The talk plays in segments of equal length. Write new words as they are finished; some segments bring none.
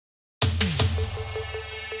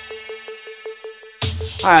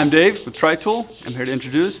Hi, I'm Dave with Tri-Tool. I'm here to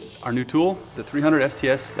introduce our new tool, the 300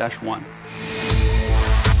 STS-1.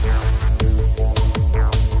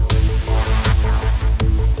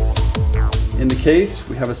 In the case,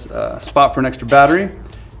 we have a spot for an extra battery,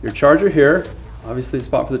 your charger here, obviously a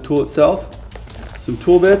spot for the tool itself, some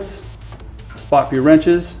tool bits, a spot for your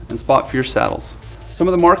wrenches, and a spot for your saddles. Some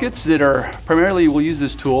of the markets that are primarily will use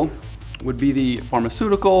this tool would be the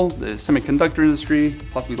pharmaceutical, the semiconductor industry,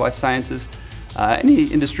 possibly life sciences, any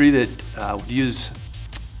industry that would use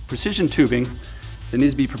precision tubing that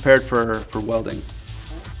needs to be prepared for welding.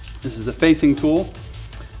 This is a facing tool.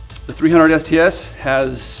 The 300 STS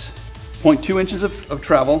has 0.2 inches of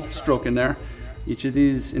travel stroke in there. Each of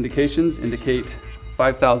these indications indicate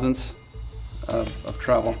 5/1000ths of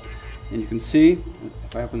travel. And you can see,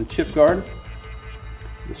 if I open the chip guard,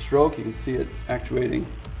 the stroke, you can see it actuating.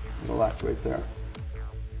 It'll actuate there.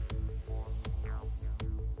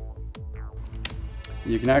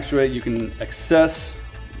 You can actuate, you can access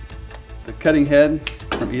the cutting head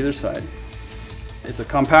from either side. It's a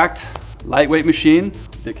compact, lightweight machine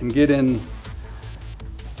that can get in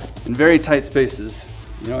very tight spaces.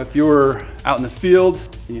 You know, if you were out in the field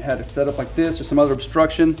and you had it set up like this or some other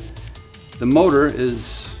obstruction, the motor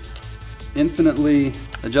is infinitely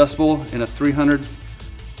adjustable in a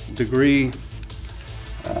 300-degree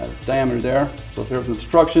diameter there. So if there's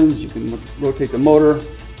obstructions, you can rotate the motor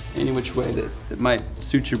any which way that might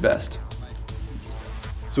suit you best.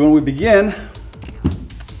 So when we begin,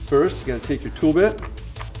 first you got to take your tool bit,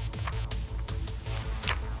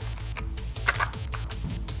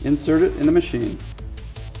 insert it in the machine,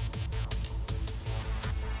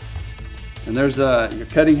 and there's your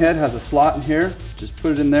cutting head has a slot in here. Just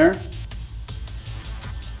put it in there.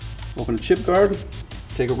 Open a chip guard,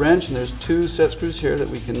 take a wrench, and there's 2 set screws here that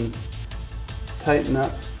we can tighten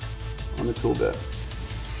up on the tool bit.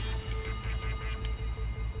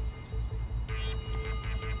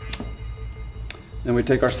 Then we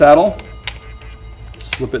take our saddle,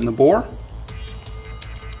 slip it in the bore.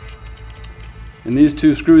 And these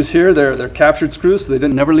 2 screws here, they're captured screws, so they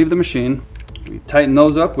didn't never leave the machine. We tighten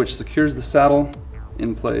those up, which secures the saddle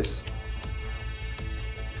in place.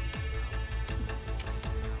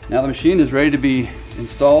 Now the machine is ready to be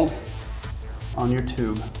installed on your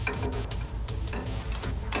tube.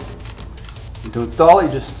 And to install it,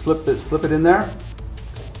 you just slip it in there.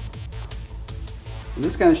 And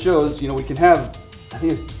this kind of shows, you know, we can have, I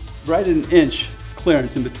think it's right at 1 inch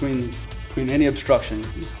clearance in between any obstruction.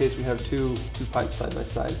 In this case, we have two pipes side by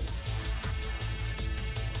side.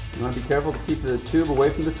 You want to be careful to keep the tube away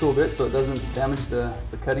from the tool bit so it doesn't damage the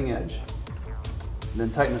cutting edge. And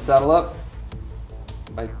then tighten the saddle up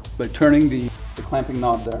by turning the clamping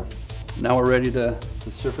knob there. Now we're ready to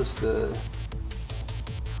surface the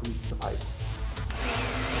pipe.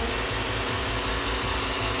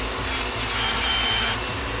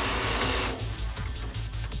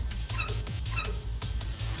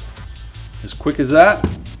 As quick as that,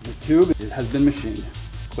 the tube has been machined.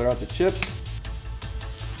 Clear out the chips.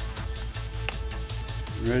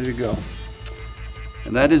 Ready to go.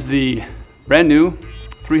 And that is the brand new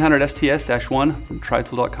 300 STS-1 from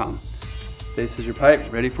tritool.com. This is your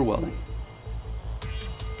pipe ready for welding.